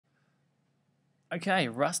Okay,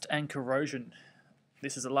 rust and corrosion.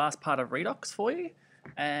 This is the last part of redox for you,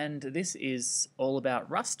 and this is all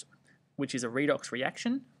about rust, which is a redox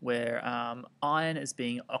reaction where iron is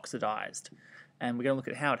being oxidized. And we're going to look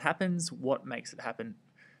at how it happens, what makes it happen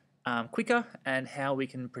quicker, and how we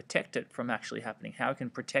can protect it from actually happening, how we can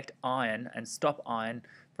protect iron and stop iron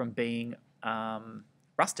from being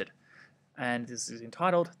rusted. And this is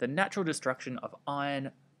entitled The Natural Destruction of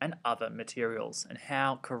Iron and Other Materials and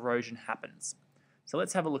How Corrosion Happens. So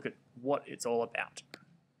let's have a look at what it's all about.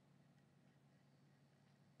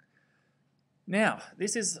 Now,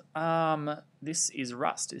 this is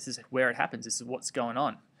rust. This is where it happens. This is what's going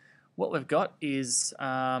on. What we've got is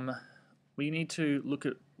we need to look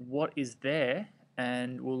at what is there,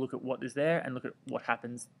 and we'll look at what is there and look at what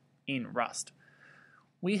happens in rust.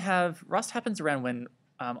 Rust happens around when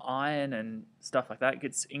iron and stuff like that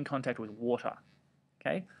gets in contact with water.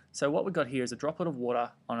 Okay, so what we've got here is a droplet of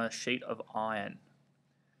water on a sheet of iron.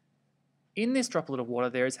 In this droplet of water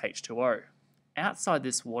there is H2O. Outside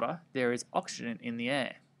this water there is oxygen in the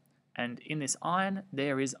air. And in this iron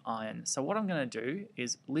there is iron. So what I'm going to do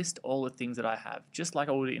is list all the things that I have, just like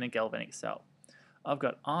I would in a galvanic cell. I've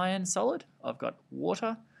got iron solid, I've got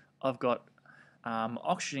water, I've got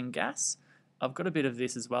oxygen gas, I've got a bit of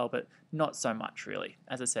this as well, but not so much really.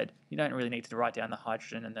 As I said, you don't really need to write down the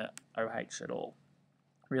hydrogen and the OH at all,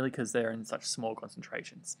 really, because they're in such small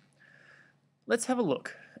concentrations. Let's have a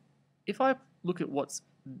look. If I look at what's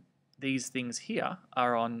these things here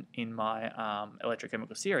are on in my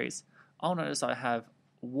electrochemical series, I'll notice I have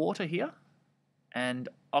water here and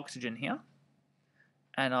oxygen here.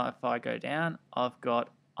 And if I go down, I've got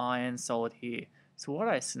iron solid here. So what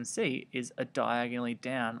I can see is a diagonally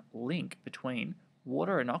down link between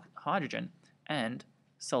water and hydrogen and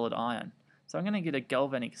solid iron. So I'm going to get a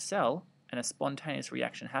galvanic cell and a spontaneous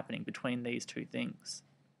reaction happening between these two things.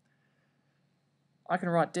 I can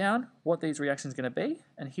write down what these reactions are going to be,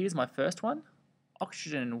 and here's my first one.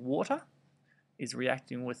 Oxygen and water is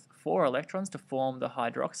reacting with 4 electrons to form the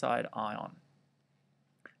hydroxide ion.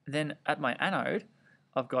 Then at my anode,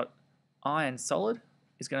 I've got iron solid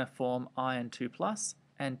is going to form iron 2 plus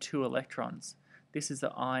and 2 electrons. This is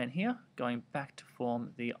the iron here going back to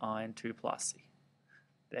form the iron 2 plus.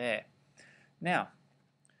 There. Now,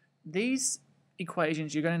 these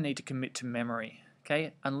equations you're going to need to commit to memory.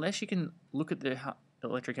 Okay, unless you can look at the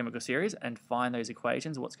electrochemical series and find those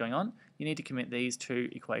equations, what's going on, you need to commit these 2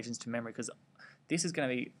 equations to memory, because this is going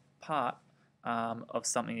to be part of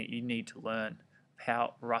something that you need to learn,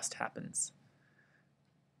 how rust happens.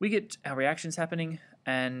 We get our reactions happening,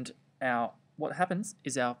 and what happens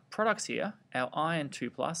is our products here, our iron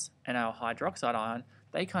 2 plus and our hydroxide ion,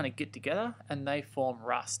 they kind of get together and they form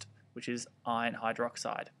rust, which is iron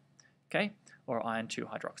hydroxide, okay, or iron 2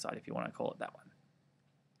 hydroxide if you want to call it that one.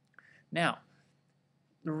 Now,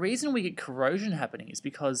 the reason we get corrosion happening is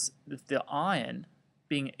because the iron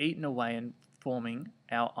being eaten away and forming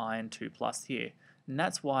our iron 2 plus here. And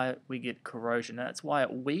that's why we get corrosion. And that's why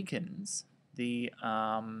it weakens the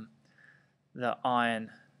iron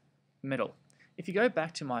metal. If you go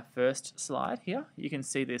back to my first slide here, you can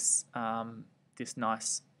see this, this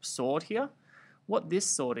nice sword here. What this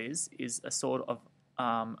sword is a sword of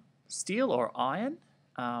steel or iron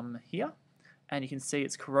here. And you can see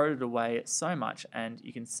it's corroded away so much, and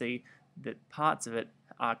you can see that parts of it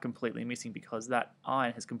are completely missing because that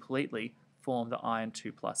iron has completely formed the iron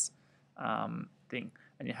 2 plus thing.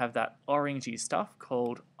 And you have that orangey stuff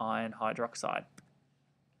called iron hydroxide.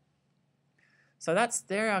 So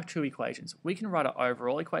there are 2 equations. We can write an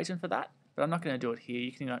overall equation for that, but I'm not going to do it here.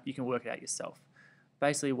 You can work it out yourself.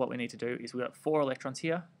 Basically what we need to do is we've got 4 electrons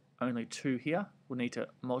here, only 2 here. We'll need to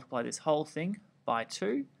multiply this whole thing by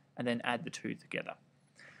 2, and then add the 2 together.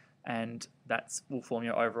 And that will form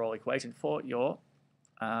your overall equation for your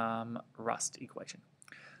rust equation.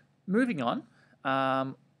 Moving on,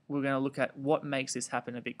 we're going to look at what makes this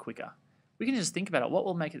happen a bit quicker. We can just think about it. What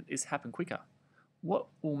will make this happen quicker? What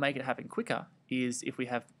will make it happen quicker is if we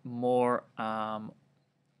have more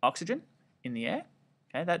oxygen in the air.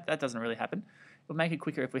 Okay, that doesn't really happen. It'll make it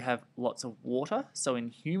quicker if we have lots of water. So in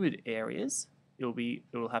humid areas, it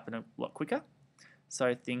will happen a lot quicker.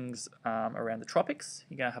 So things around the tropics,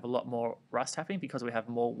 you're going to have a lot more rust happening because we have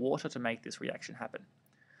more water to make this reaction happen.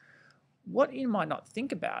 What you might not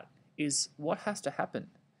think about is what has to happen.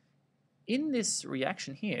 In this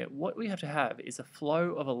reaction here, what we have to have is a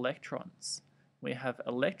flow of electrons. We have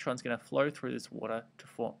electrons going to flow through this water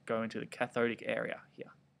to go into the cathodic area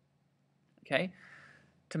here. Okay?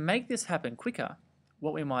 To make this happen quicker,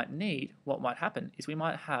 what might happen is we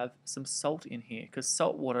might have some salt in here, because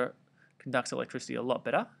salt water conducts electricity a lot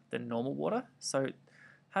better than normal water. So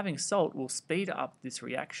having salt will speed up this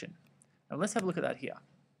reaction. Now let's have a look at that here.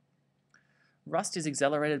 Rust is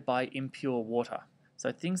accelerated by impure water.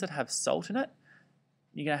 So things that have salt in it,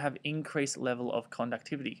 you're going to have increased level of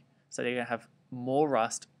conductivity. So you're going to have more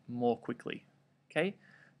rust more quickly. Okay,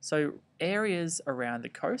 so areas around the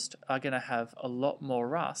coast are going to have a lot more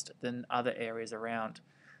rust than other areas around.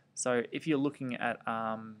 So if you're looking at,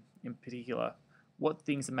 in particular, what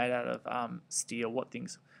things are made out of steel, what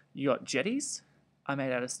things, you got jetties are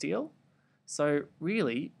made out of steel. So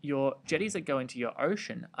really, your jetties that go into your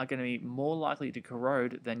ocean are going to be more likely to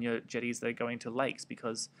corrode than your jetties that go into lakes,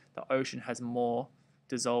 because the ocean has more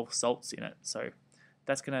dissolved salts in it. So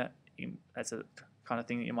that's a kind of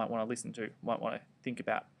thing that you might want to listen to, might want to think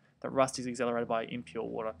about. That rust is accelerated by impure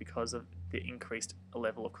water because of the increased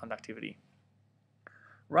level of conductivity.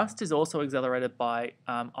 Rust is also accelerated by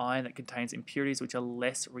iron that contains impurities which are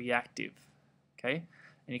less reactive. Okay,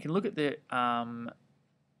 and you can look at the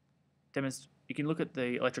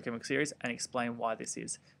electrochemical series and explain why this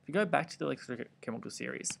is. If you go back to the electrochemical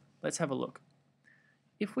series, let's have a look.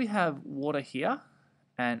 If we have water here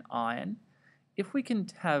and iron, if we can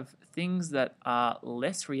have things that are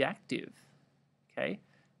less reactive, okay,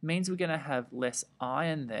 means we're going to have less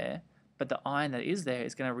iron there, but the iron that is there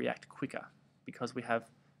is going to react quicker because we have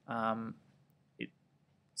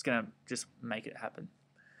it's going to just make it happen.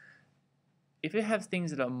 If you have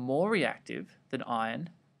things that are more reactive than iron,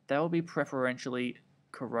 they will be preferentially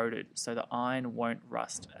corroded, so the iron won't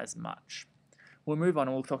rust as much. We'll move on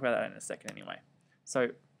and we'll talk about that in a second anyway. So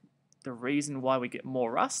the reason why we get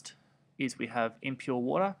more rust is we have impure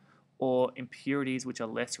water or impurities which are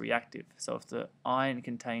less reactive. So if the iron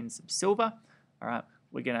contains some silver, all right,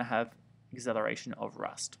 we're going to have acceleration of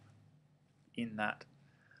rust in that.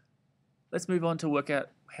 Let's move on to work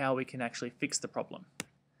out how we can actually fix the problem.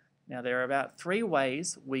 Now there are about 3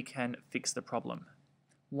 ways we can fix the problem.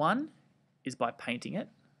 One is by painting it.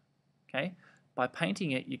 Okay, by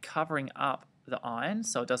painting it, you're covering up the iron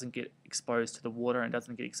so it doesn't get exposed to the water and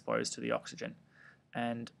doesn't get exposed to the oxygen.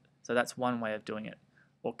 And so that's one way of doing it,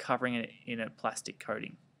 or covering it in a plastic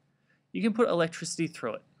coating. You can put electricity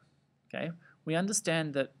through it. Okay, we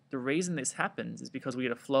understand that the reason this happens is because we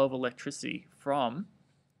get a flow of electricity from,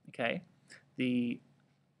 okay, the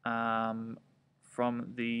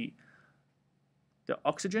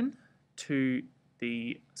oxygen to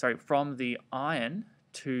from the iron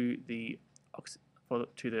to the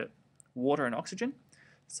water and oxygen.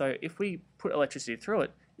 So if we put electricity through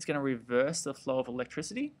it, it's going to reverse the flow of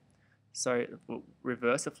electricity. So it will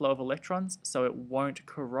reverse the flow of electrons, so it won't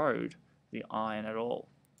corrode the iron at all.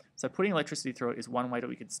 So putting electricity through it is one way that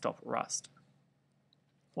we could stop rust.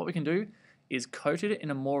 What we can do is coat it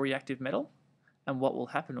in a more reactive metal, and what will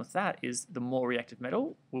happen with that is the more reactive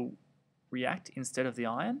metal will react instead of the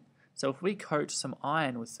iron. So if we coat some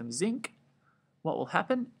iron with some zinc, what will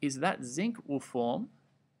happen is that zinc will form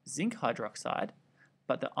zinc hydroxide,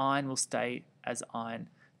 but the iron will stay as iron.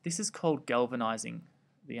 This is called galvanizing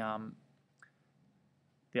the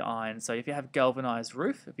iron. So if you have galvanized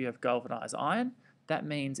roof, if you have galvanized iron, that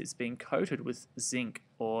means it's being coated with zinc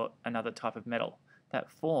or another type of metal that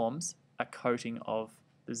forms a coating of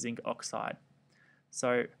the zinc oxide.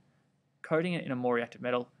 So coating it in a more reactive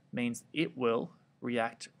metal means it will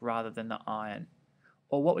react rather than the iron.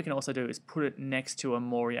 Or what we can also do is put it next to a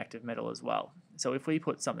more reactive metal as well. So if we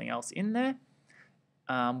put something else in there,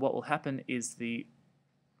 what will happen is the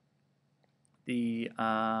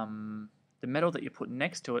metal that you put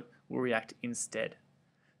next to it will react instead.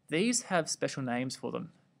 These have special names for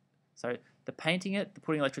them. So the painting it, the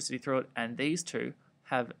putting electricity through it, and these two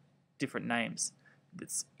have different names.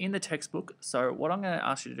 It's in the textbook. So what I'm going to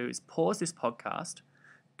ask you to do is pause this podcast,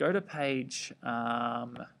 go to page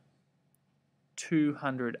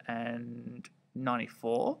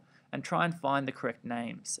 294 and try and find the correct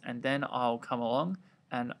names, and then I'll come along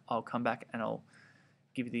and I'll come back and I'll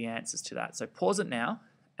give you the answers to that. So pause it now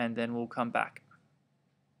and then we'll come back.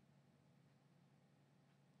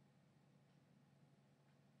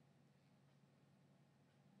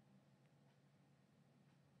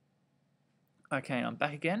 Okay, I'm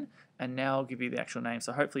back again, and now I'll give you the actual name.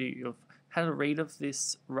 So hopefully you've had a read of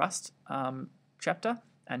this rust chapter,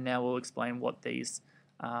 and now we'll explain what these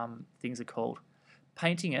things are called.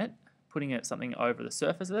 Painting it, putting something over the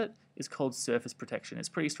surface of it, is called surface protection. It's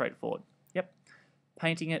pretty straightforward. Yep.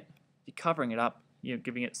 Painting it, you're covering it up, you're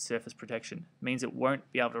giving it surface protection. It means it won't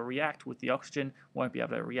be able to react with the oxygen, won't be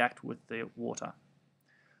able to react with the water.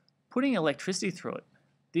 Putting electricity through it,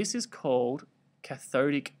 this is called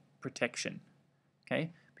cathodic protection.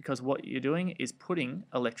 Okay? Because what you're doing is putting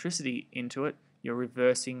electricity into it, you're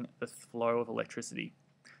reversing the flow of electricity.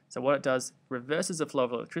 So what it does, reverses the flow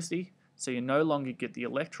of electricity, so you no longer get the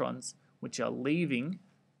electrons which are leaving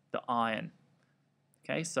the ion.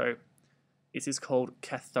 Okay, so this is called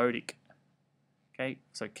cathodic. Okay,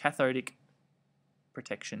 so cathodic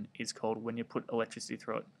protection is called when you put electricity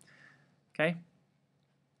through it. Okay,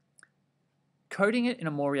 coating it in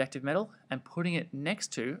a more reactive metal and putting it next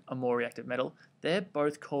to a more reactive metal, they're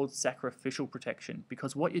both called sacrificial protection,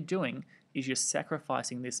 because what you're doing is you're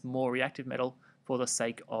sacrificing this more reactive metal for the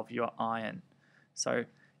sake of your ion. So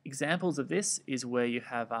examples of this is where you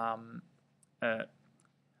have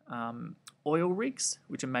oil rigs,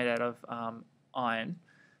 which are made out of iron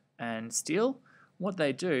and steel. What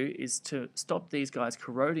they do is, to stop these guys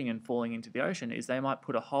corroding and falling into the ocean, is they might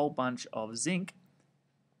put a whole bunch of zinc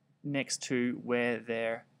next to where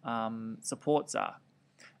their supports are.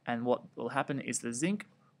 And what will happen is the zinc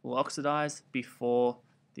will oxidize before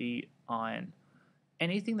the iron.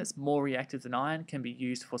 Anything that's more reactive than iron can be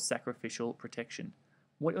used for sacrificial protection.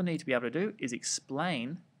 What you'll need to be able to do is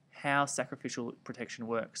explain how sacrificial protection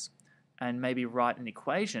works, and maybe write an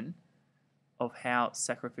equation of how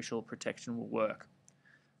sacrificial protection will work.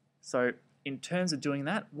 So in terms of doing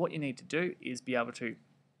that, what you need to do is be able to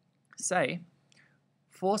say,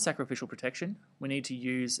 for sacrificial protection, we need to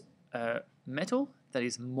use a metal that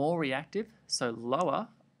is more reactive, so lower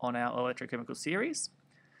on our electrochemical series,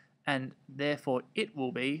 and therefore it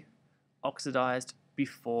will be oxidized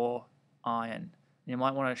before iron. You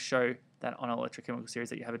might want to show that on an electrochemical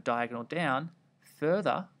series that you have a diagonal down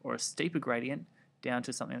further, or a steeper gradient, down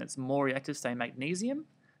to something that's more reactive, say magnesium,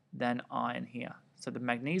 than iron here. So the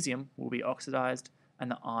magnesium will be oxidized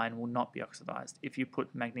and the iron will not be oxidized if you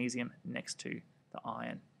put magnesium next to the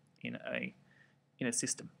iron in a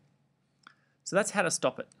system. So that's how to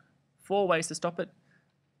stop it. 4 ways to stop it: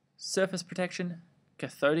 surface protection,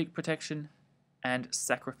 cathodic protection, and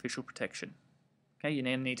sacrificial protection. Okay, you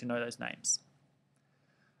need to know those names.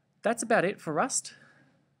 That's about it for rust.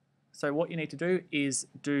 So what you need to do is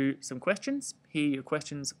do some questions, hear your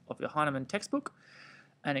questions of your Heinemann textbook,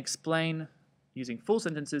 and explain using full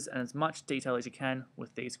sentences and as much detail as you can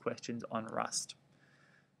with these questions on rust.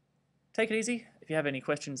 Take it easy. If you have any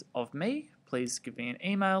questions of me, please give me an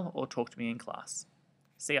email or talk to me in class.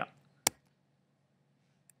 See ya.